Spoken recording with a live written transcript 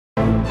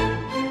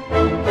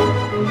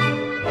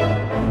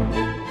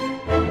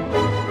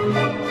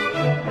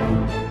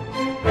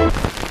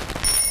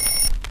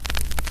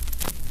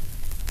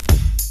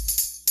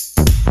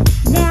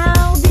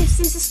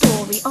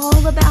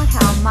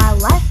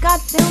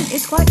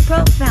It's quite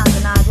profound,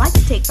 and I'd like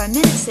to take 5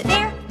 minutes, sit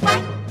there,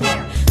 right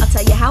there. I'll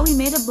tell you how we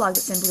made a blog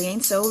that simply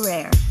ain't so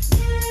rare.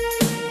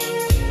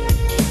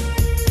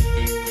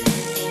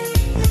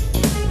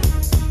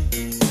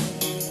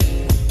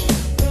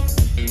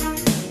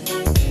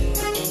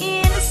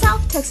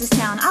 Texas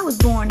town, I was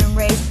born and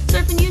raised.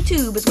 Surfing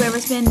YouTube is where I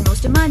spend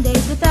most of my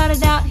days. Without a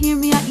doubt, hear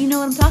me out, you know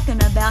what I'm talking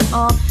about.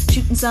 All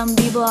shooting some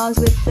vlogs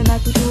with the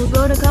Macro tools.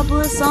 Wrote a couple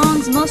of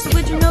songs, most of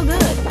which are no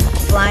good.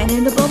 Flying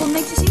in the bubble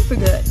makes you sing for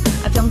good.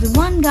 I filmed in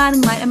one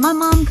guiding light and my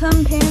mom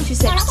compared. She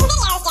said, "You're making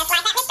videos just like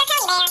that Mr. Cody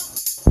Bear."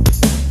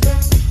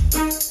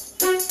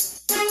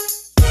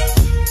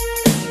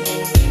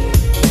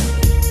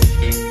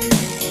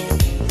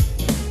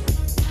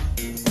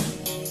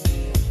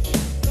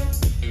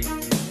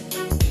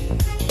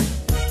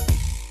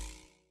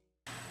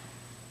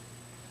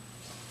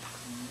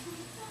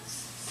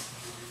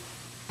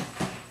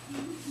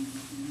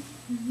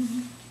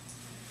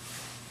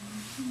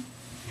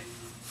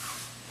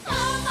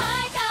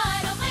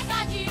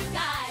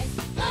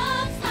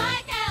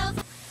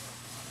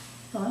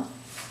 Hello?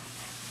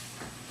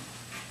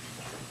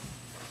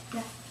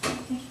 Yeah,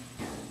 okay.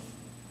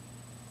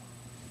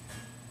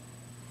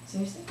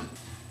 Seriously?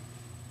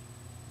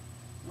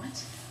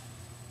 What?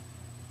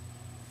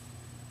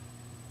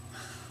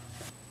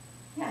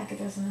 Yeah, I could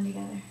throw something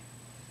together.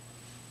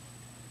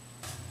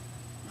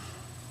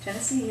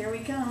 Tennessee, here we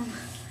come.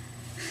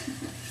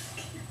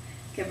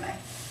 Goodbye.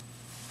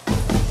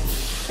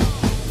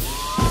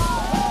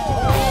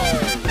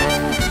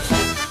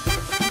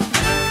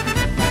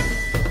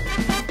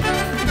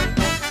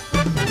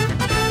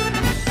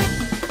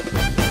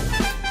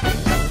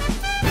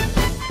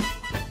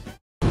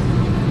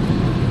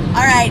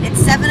 Alright, it's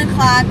 7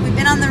 o'clock. We've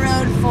been on the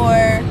road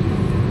for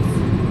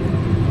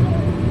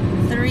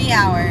 3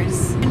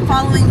 hours. Been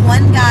following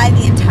one guy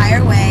the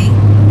entire way,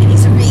 and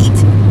he's a reet.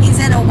 He's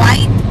in a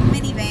white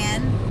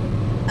minivan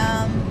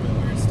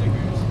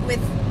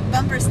with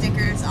bumper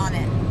stickers on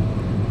it.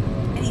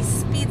 And he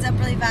speeds up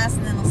really fast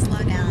and then he'll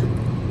slow down.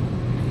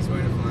 He's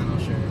wearing a flannel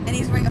shirt. And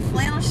he's wearing a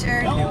flannel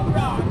shirt. And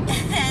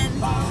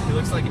he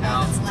looks like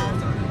Alf from Tool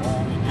Time.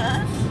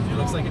 Huh? He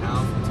looks like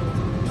Alf from Tool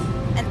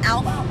Time. An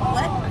Alf?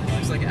 What? He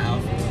looks like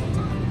Alf from Tool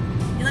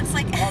Time. He looks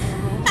like...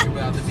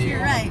 Without the beard.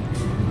 You're right.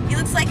 He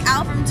looks like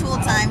Al from Tool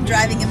Time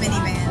driving a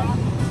minivan.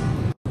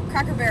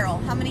 Cracker Barrel,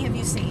 how many have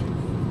you seen?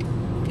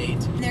 8.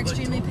 And they're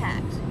extremely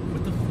packed.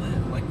 With the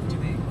flip, like, do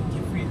they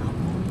give free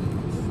alcohol?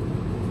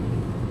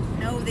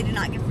 No, they do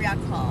not give free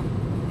alcohol.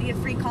 They give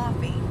free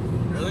coffee.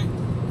 Really?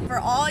 For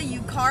all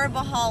you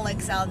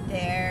carbaholics out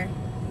there,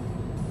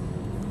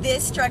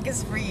 this truck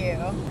is for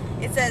you.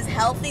 It says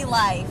healthy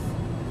life.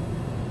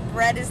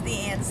 Bread is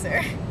the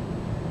answer.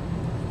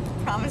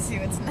 Promise you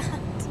it's not.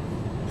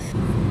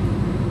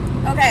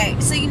 Okay,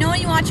 so you know when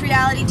you watch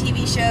reality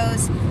TV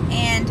shows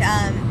and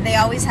they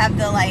always have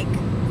the like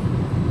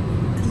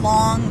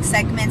long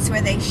segments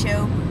where they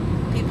show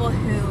people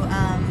who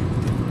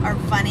are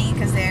funny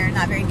because they're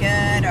not very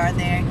good or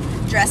they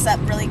dress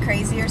up really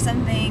crazy or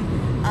something.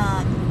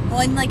 Well,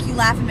 and like you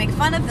laugh and make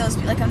fun of those,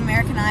 like on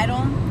American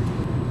Idol.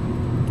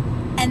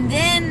 And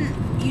then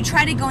you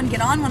try to go and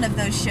get on one of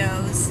those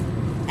shows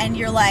and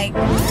you're like,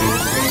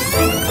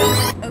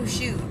 oh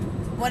shoot,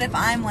 what if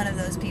I'm one of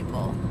those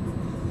people?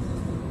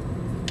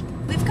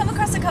 We've come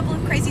across a couple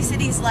of crazy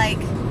cities like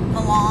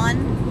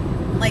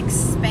Milan, like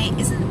Spain.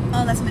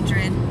 Oh, that's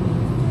Madrid.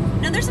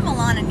 No, there's a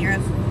Milan in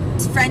Europe.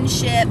 It's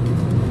Friendship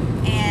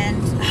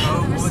and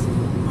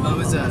what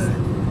was that?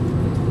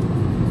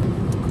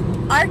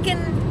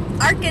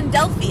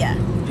 Arkadelphia.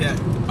 Yeah,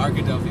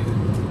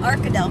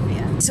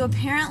 Arkadelphia. So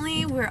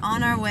apparently we're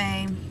on our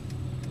way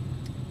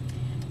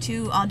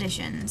to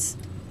auditions.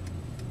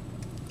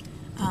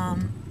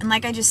 And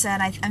like I just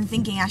said, I'm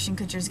thinking Ashton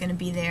Kutcher's gonna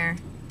be there.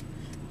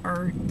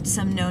 Or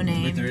some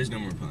no-name. But there is no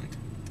more punk.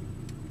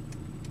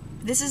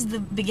 This is the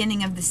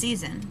beginning of the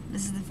season.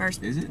 This is the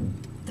first. Is it?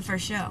 The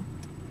first show.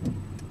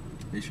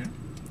 They should.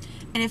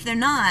 And if they're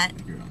not,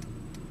 You're wrong.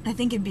 I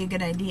think it'd be a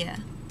good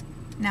idea.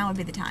 Now would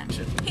be the time.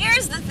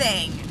 Here's the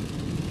thing.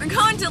 We're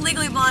going to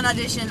Legally Blonde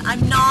audition.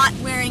 I'm not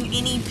wearing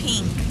any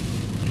pink.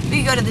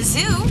 We could go to the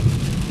zoo.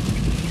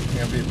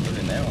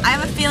 I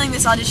have a feeling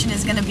this audition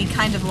is going to be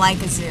kind of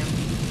like a zoo.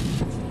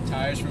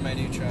 Tires for my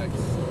new truck.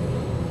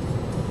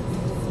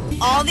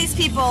 All these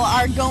people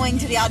are going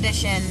to the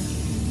audition.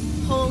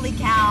 Holy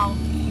cow.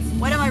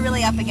 What am I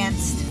really up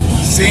against?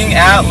 Sing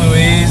out,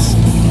 Louise.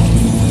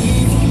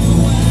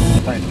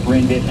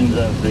 Renditions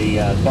of the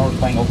Star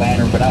Spangled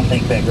Banner, but I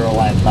think that girl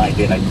last night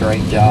did a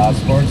great job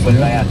with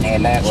that,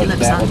 and that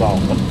was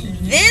awesome.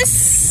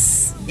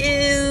 This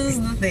is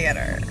the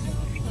theater.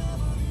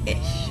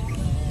 Ish.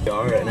 We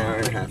are an hour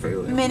and a half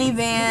early.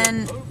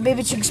 Minivan.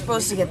 Baby Chick's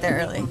supposed to get there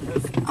early.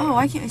 Oh,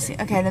 why can't we see?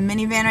 Okay, the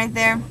minivan right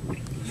there.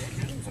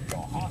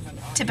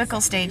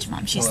 Typical stage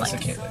mom. She's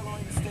like...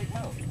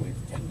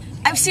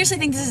 I seriously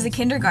think this is a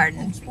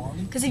kindergarten.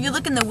 Because if you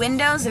look in the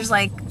windows, there's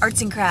like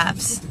arts and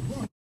crafts.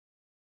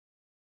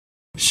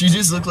 She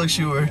just looked like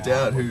she worked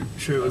out. Her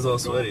shirt was all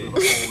sweaty.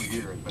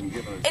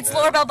 It's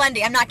Laura Bell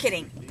Bundy. I'm not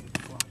kidding.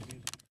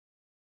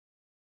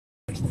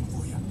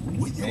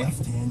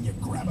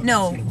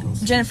 No,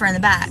 Jennifer in the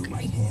back.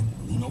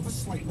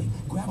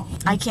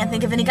 I can't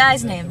think of any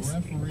guys' names.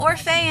 Or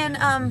Faye and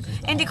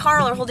Andy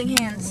Carl are holding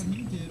hands.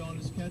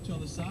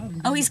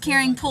 Oh, he's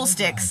carrying pool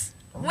sticks.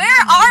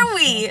 Where are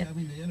we?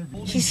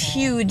 She's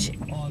huge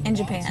in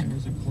Japan.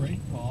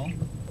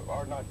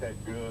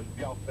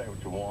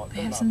 I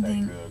have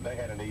something.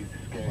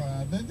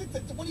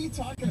 What are you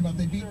talking about?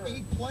 They beat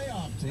 8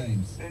 playoff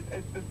teams.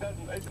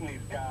 It's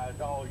these guys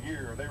all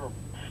year. They were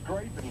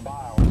scraping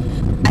by.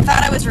 I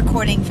thought I was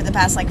recording for the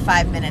past like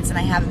 5 minutes, and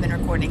I haven't been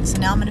recording. So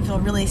now I'm gonna feel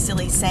really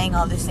silly saying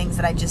all these things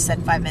that I just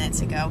said 5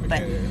 minutes ago.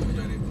 But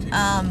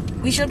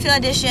we showed up to the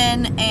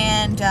audition,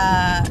 and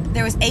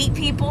there was 8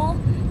 people,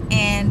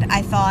 and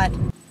I thought,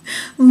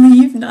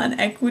 leave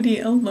non-equity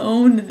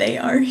alone. They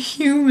are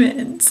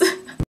humans.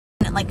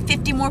 Like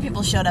 50 more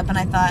people showed up, and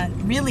I thought,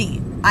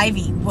 really,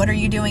 Ivy, what are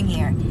you doing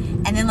here?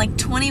 And then like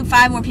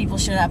 25 more people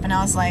showed up, and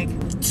I was like,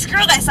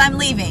 screw this, I'm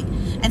leaving.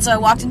 And so I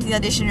walked into the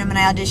audition room and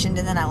I auditioned,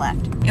 and then I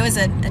left. It was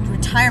a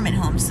retirement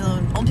home,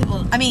 so old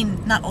people, I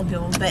mean, not old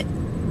people, but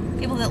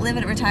people that live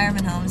at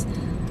retirement homes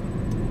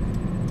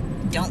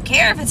don't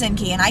care if it's in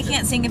key, and I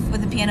can't sing if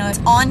with the piano it's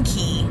on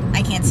key.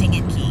 I can't sing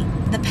in key.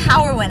 The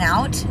power went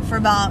out for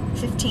about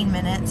 15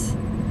 minutes,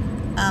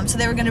 so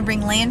they were going to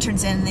bring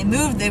lanterns in, and they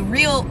moved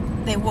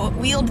they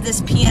wheeled this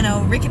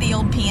piano, rickety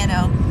old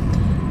piano,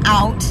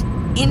 out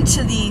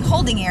into the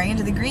holding area,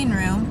 into the green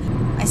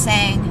room. I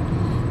sang,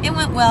 it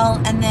went well,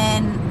 and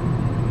then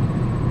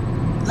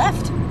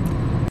left.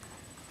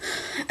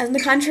 On the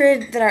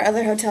contrary that our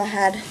other hotel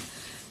had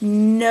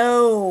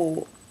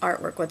no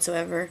artwork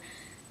whatsoever,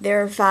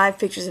 there are 5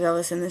 pictures of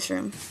Elvis in this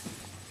room.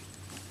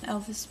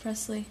 Elvis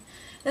Presley.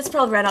 That's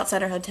probably right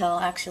outside our hotel,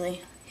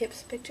 actually.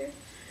 Hips picture.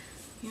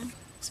 Yeah.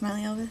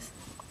 Smiley Elvis.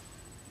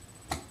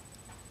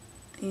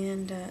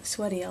 And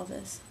sweaty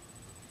Elvis.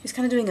 He's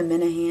kind of doing a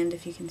minna hand,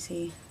 if you can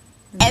see.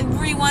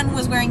 Everyone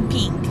was wearing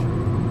pink.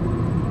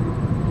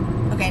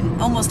 Okay,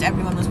 almost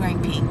everyone was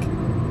wearing pink.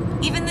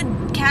 Even the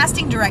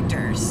casting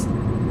directors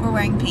were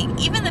wearing pink.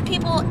 Even the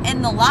people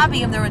in the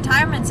lobby of the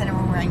retirement center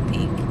were wearing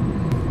pink.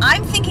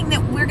 I'm thinking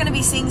that we're going to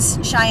be seeing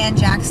Cheyenne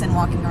Jackson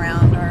walking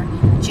around, or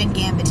Jen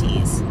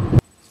Gambities.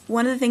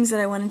 One of the things that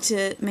I wanted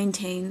to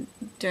maintain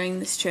during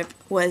this trip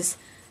was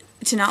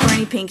to not wear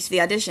any pink to the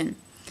audition.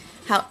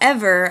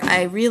 However,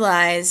 I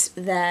realized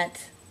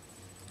that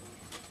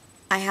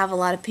I have a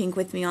lot of pink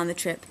with me on the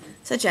trip,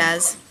 such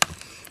as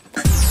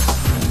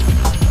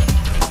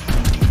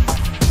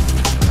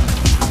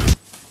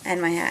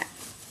and my hat.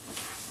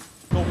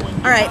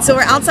 Alright, so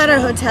we're outside our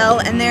hotel,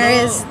 and there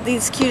is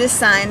these cutest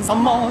signs.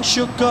 I'm all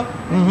shook up.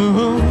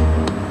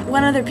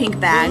 One other pink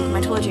bag, my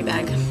toiletry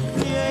bag.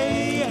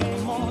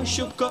 I'm all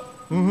shook up.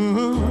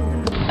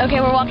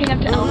 Okay, we're walking up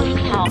to Elvis'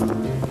 house.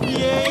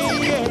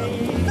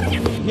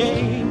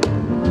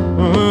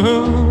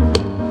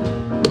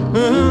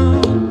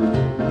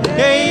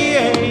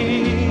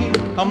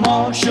 I'm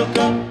all shook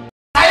up.